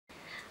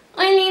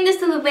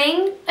tudo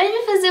bem? Hoje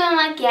vou fazer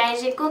uma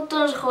maquiagem com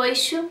tons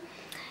roxo.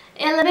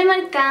 Ela é bem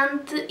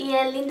marcante e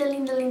é linda,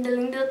 linda, linda,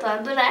 linda, eu estou a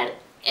adorar.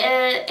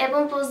 É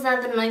bom para usar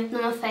de noite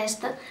numa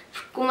festa,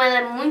 porque como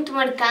ela é muito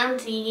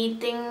marcante e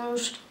tem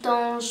uns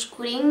tons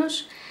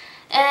escurinhos,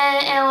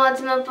 é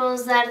ótima para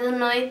usar de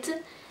noite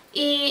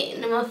e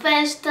numa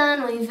festa,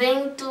 num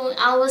evento,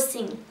 algo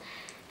assim.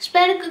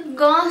 Espero que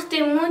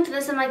gostem muito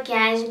dessa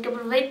maquiagem, que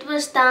aproveito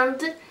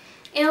bastante.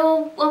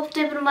 Eu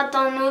optei por um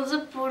batom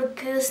nude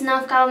porque senão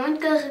ficava muito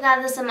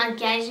carregada essa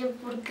maquiagem,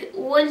 porque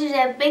o olho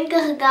já é bem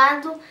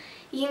carregado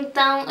e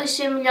então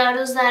achei melhor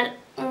usar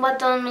um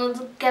batom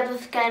nude que é para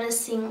ficar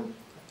assim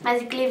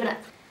mais equilibrado.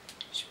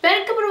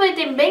 Espero que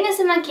aproveitem bem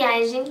essa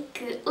maquiagem,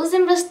 que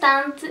usem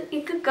bastante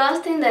e que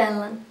gostem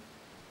dela.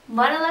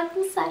 Bora lá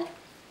começar!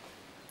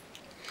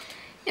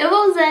 Eu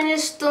vou usar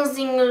estes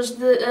tonzinhos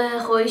de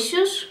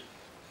roxos,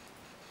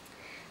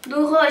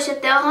 do roxo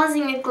até o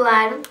rosinha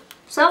claro.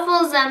 Só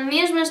vou usar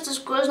mesmo estas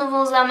cores, não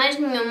vou usar mais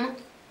nenhuma.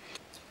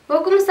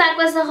 Vou começar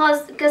com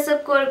essa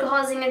cor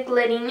rosinha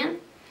clarinha.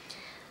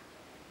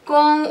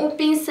 Com o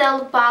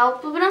pincel de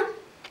pálpebra,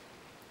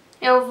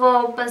 eu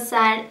vou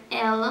passar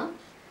ela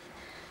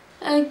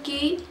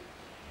aqui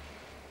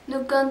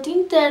no canto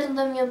interno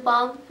da minha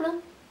pálpebra.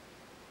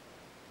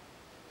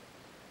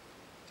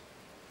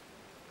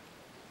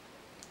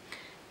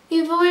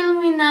 E vou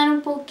iluminar um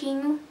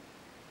pouquinho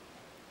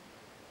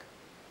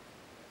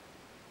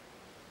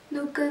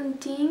no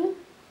cantinho.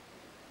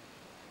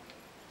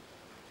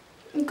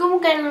 E como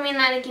quero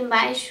iluminar aqui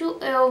embaixo,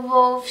 eu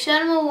vou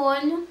fechar o meu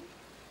olho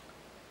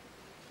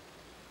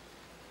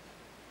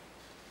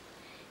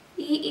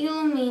e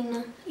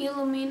ilumino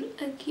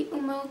aqui o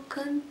meu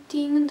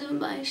cantinho de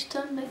baixo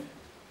também.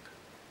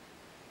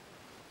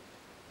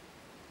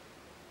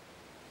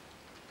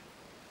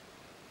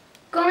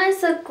 Com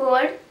essa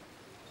cor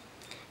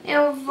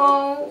eu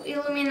vou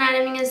iluminar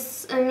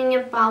a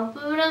minha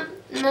pálpebra,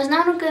 mas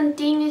não no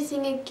cantinho,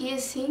 assim aqui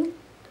assim,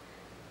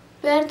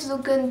 perto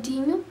do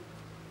cantinho.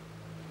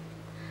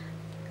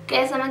 Que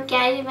essa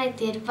maquiagem vai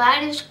ter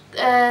vários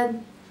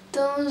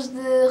tons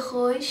de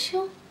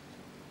roxo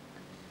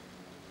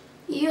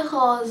e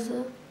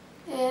rosa,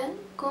 é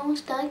como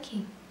está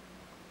aqui.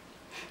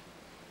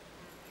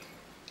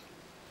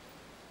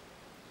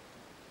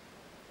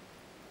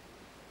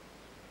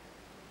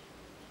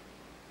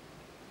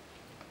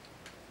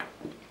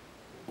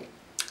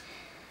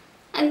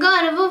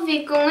 Agora vou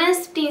vir com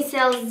esse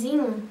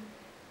pincelzinho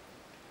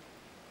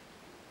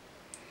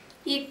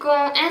e com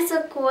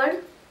essa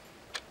cor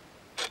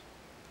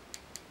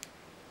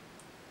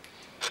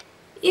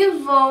e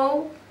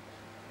vou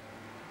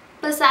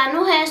passar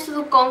no resto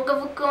do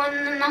côncavo que eu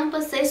ainda não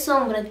passei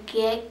sombra,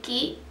 que é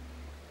aqui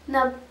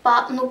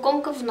no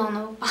côncavo, não,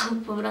 na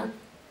pálpebra,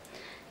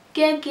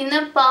 que é aqui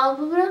na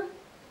pálpebra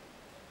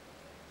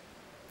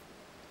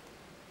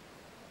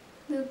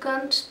do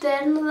canto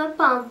externo da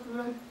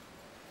pálpebra.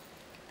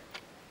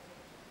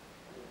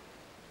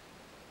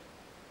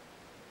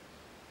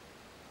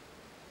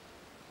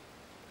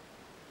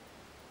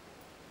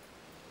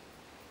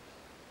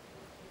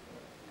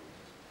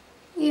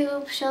 E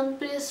vou puxando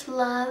para esse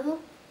lado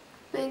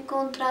para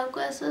encontrar com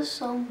essas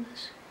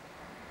sombras.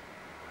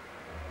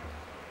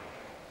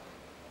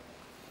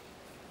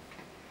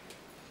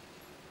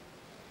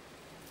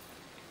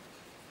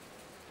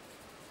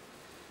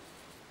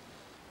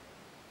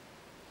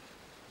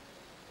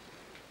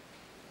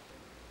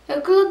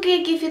 Eu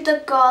coloquei aqui fita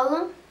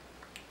cola,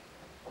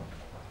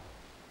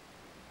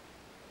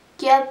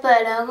 que é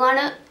para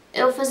agora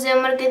eu fazer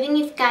o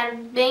marcadinho e ficar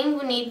bem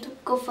bonito,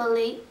 que eu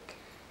falei.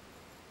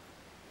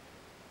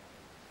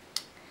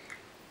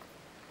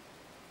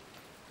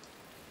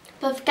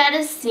 Para ficar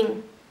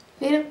assim,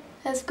 viram?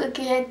 Ficou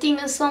aqui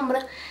retinho a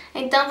sombra,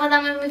 então vai dar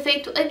o mesmo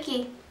efeito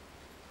aqui.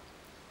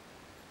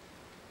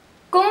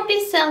 Com o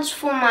pincel de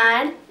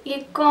esfumar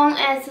e com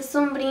essa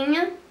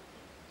sombrinha,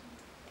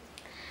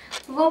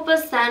 vou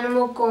passar no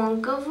meu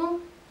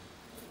côncavo.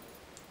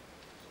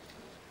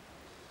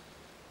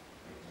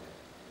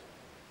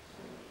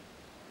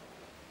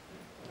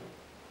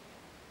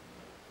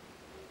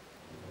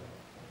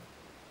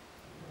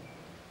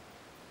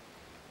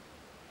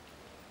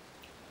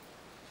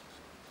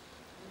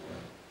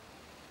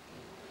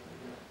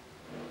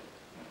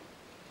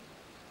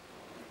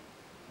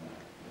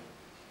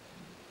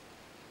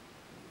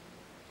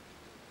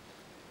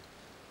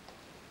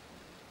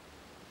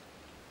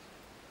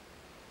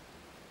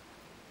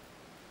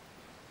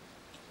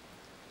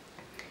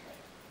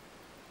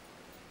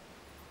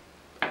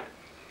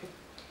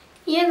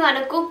 E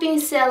agora com o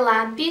pincel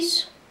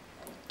lápis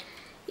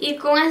e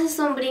com essa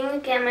sombrinha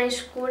que é mais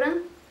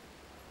escura,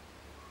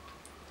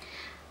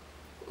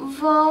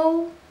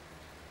 vou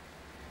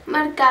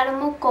marcar o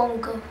meu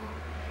côncavo.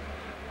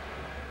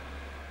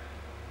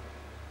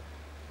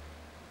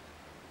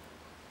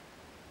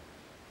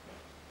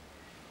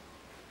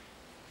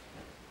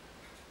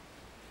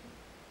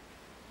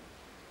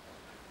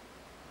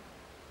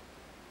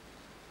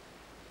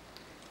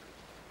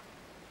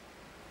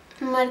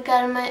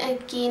 Marcar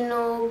aqui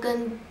no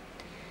canto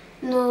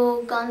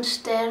no canto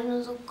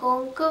externo do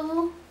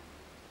côncavo.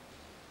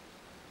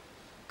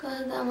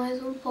 Carregar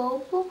mais um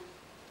pouco.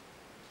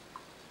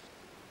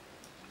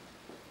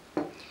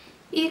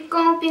 E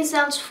com o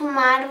pincel de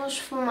esfumar, vou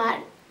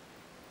esfumar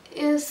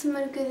esse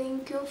marcadinho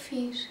que eu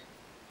fiz.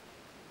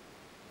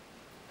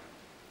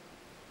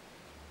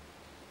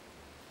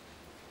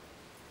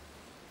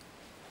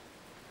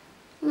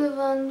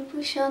 Levando,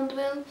 puxando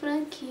ele para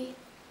aqui.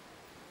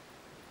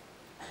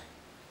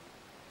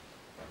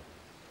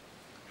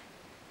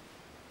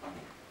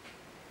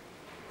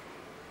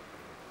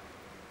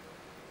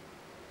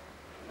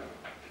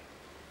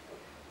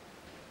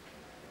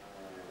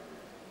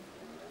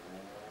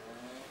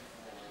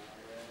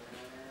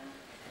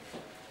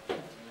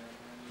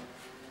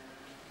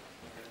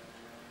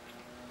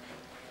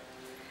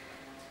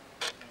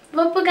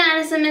 Vou pegar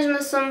essa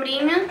mesma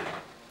sombrinha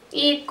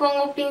e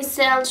com o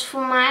pincel de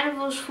esfumar,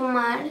 vou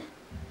esfumar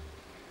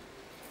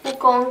o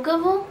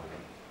côncavo.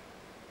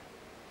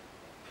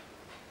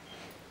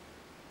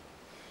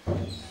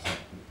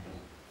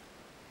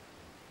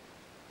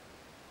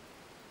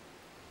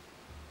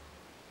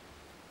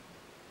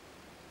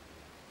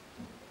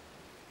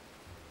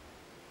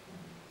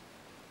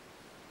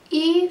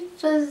 E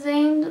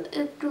fazendo,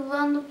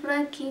 levando por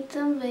aqui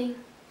também.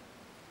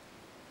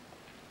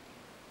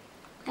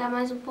 Pegar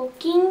mais um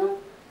pouquinho.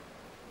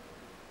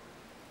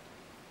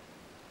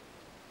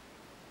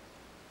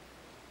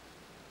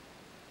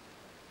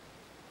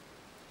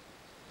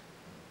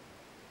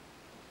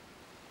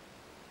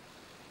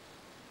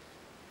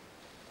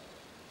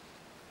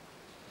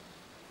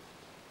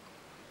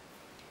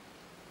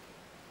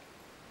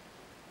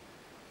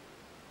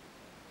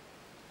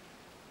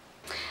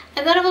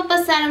 Agora vou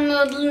passar o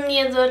meu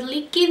delineador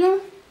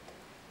líquido.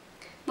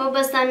 Vou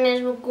passar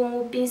mesmo com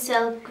o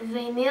pincel que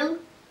vem nele.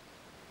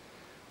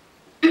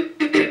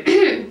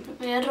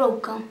 É a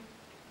rouca.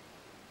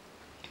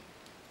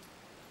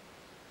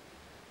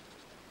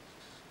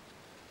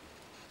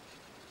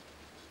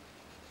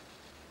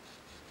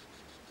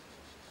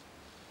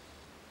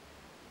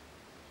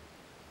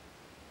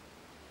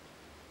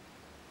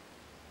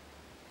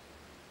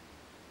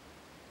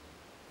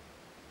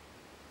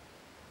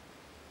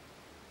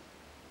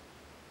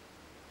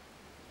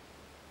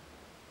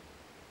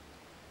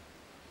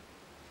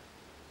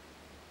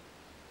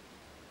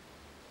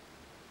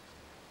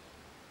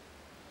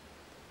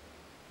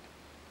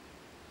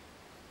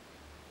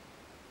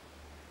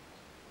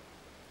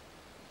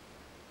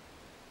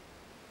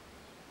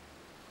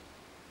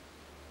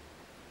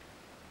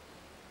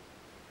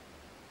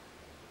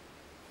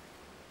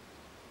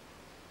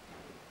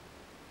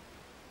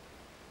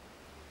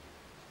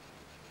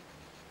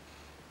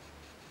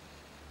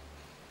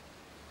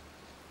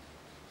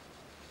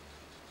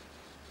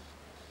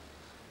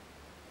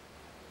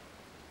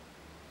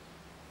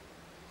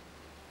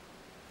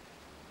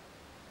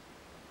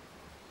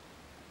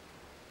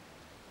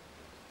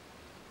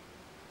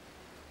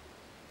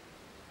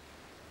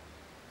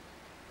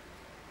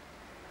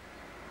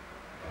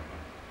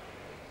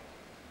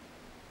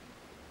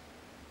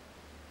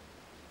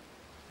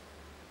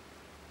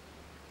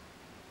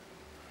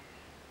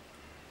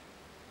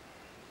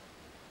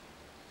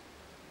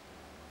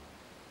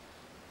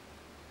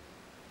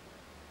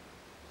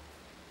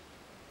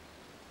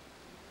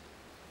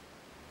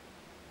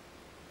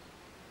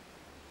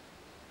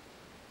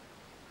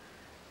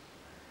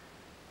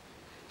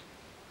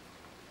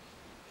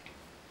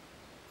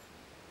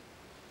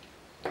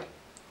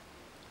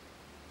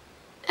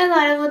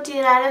 Agora vou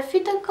tirar a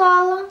fita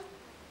cola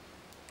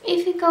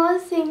e ficou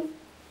assim.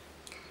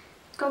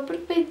 Ficou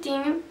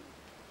perfeitinho.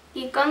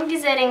 E quando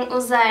quiserem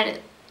usar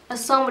a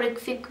sombra que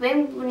fique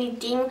bem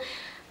bonitinho,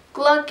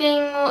 coloquem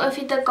a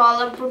fita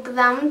cola porque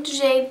dá muito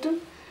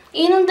jeito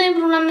e não tem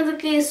problema de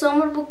cair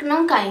sombra porque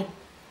não cai.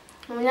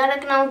 O melhor é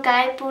que não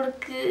cai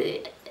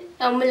porque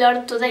é o melhor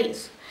de tudo é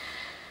isso.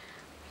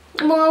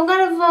 Bom,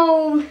 agora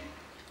vou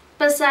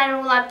passar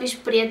o lápis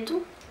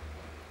preto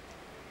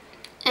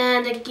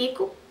da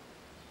Kiko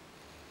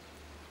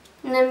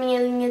na minha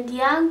linha de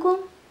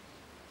água.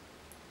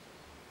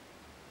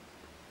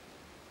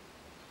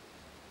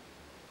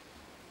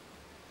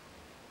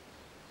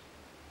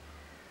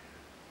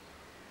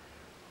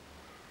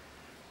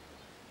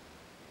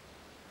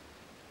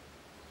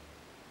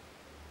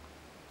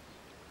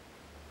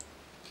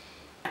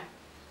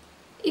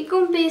 E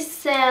com o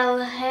pincel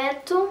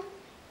reto,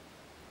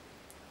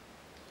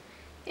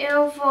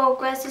 eu vou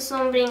com essa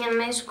sombrinha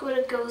mais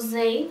escura que eu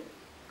usei,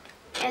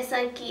 essa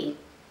aqui,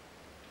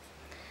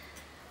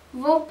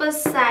 vou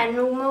passar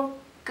no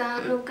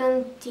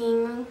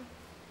cantinho,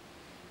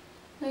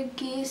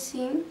 aqui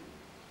assim,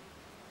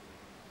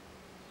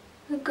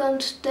 no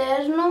canto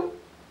externo,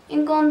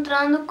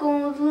 encontrando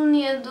com o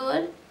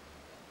delineador,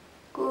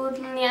 com o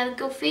delineado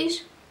que eu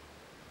fiz.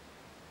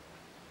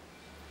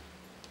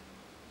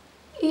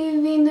 E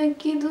vindo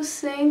aqui do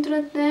centro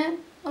até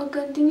ao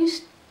cantinho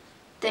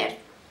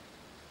externo.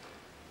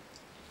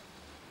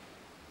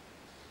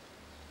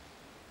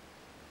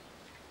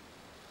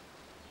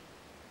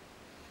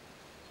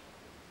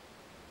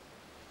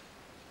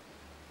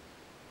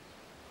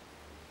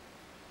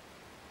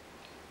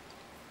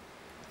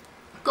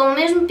 com o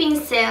mesmo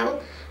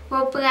pincel,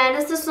 vou pegar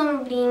essa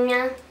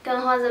sombrinha, que é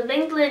um rosa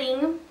bem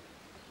clarinho,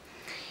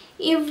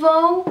 e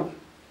vou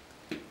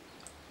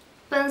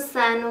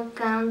passar no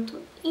canto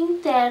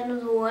interno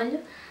do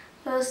olho.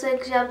 Eu sei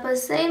que já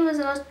passei, mas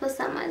eu gosto de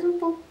passar mais um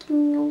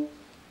pouquinho,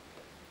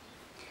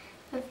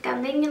 para ficar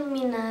bem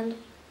iluminado.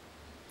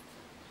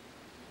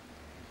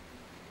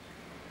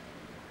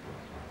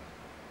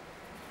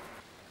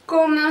 Com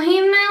o meu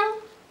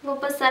rímel, vou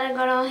passar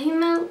agora ao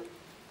rímel.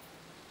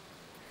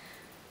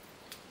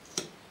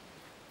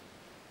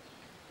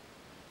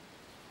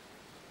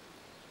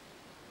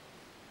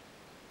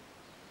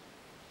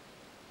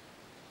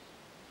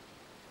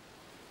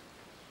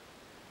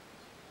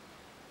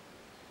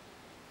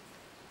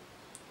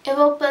 Eu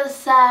vou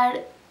passar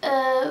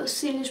os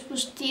cílios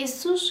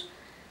postiços,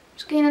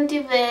 mas quem não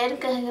tiver,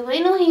 carrega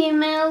bem no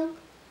rímel.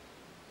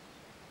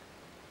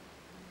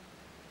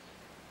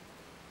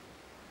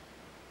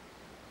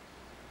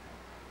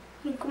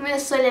 E como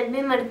esse olho é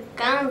bem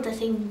marcante,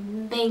 assim,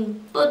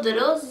 bem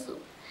poderoso,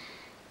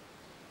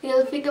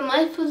 ele fica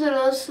mais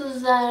poderoso se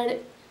usar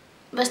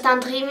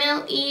bastante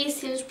rímel e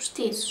cílios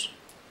postiços.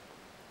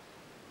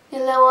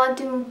 Ele é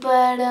ótimo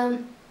para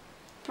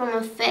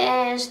uma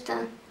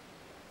festa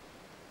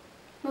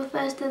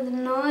de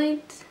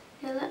noite,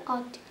 ele é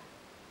ótimo.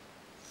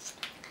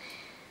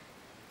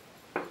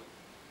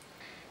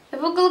 Eu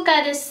vou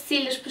colocar estes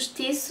cílios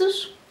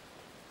postiços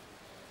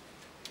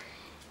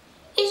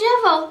e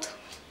já volto.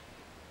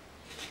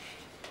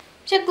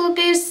 Já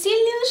coloquei os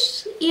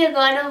cílios e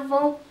agora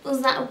vou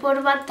pôr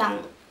o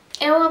batom.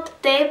 Eu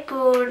optei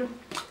por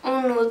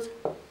um nude,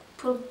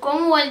 porque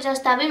como o olho já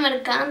está bem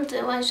marcante,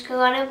 eu acho que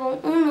agora é bom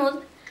um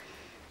nude,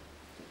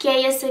 que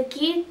é esse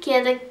aqui, que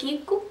é da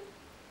Kiko.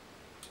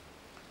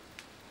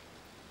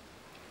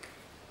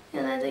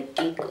 Ele é da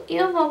Kiko e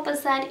eu vou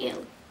passar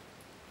ele.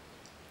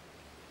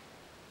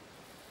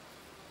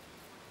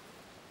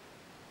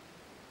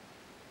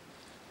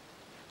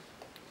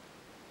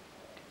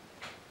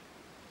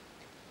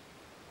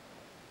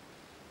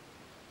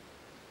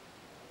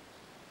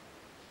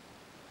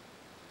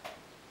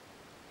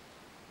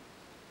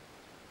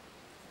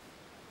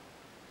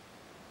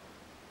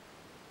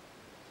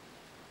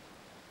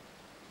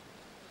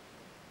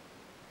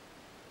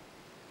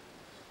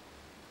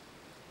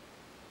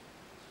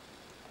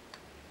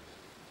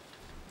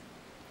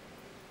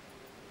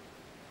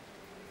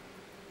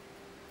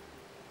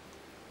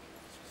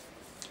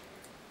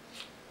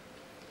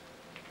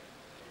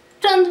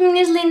 Pronto,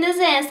 minhas lindas,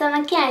 é essa a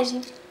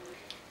maquiagem.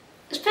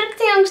 Espero que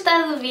tenham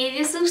gostado do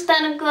vídeo. Se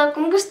gostaram,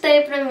 coloquem um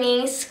gostei para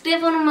mim. Se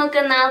inscrevam no meu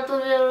canal para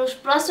ver os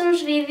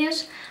próximos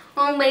vídeos.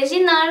 Um beijo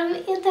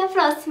enorme e até a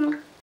próxima!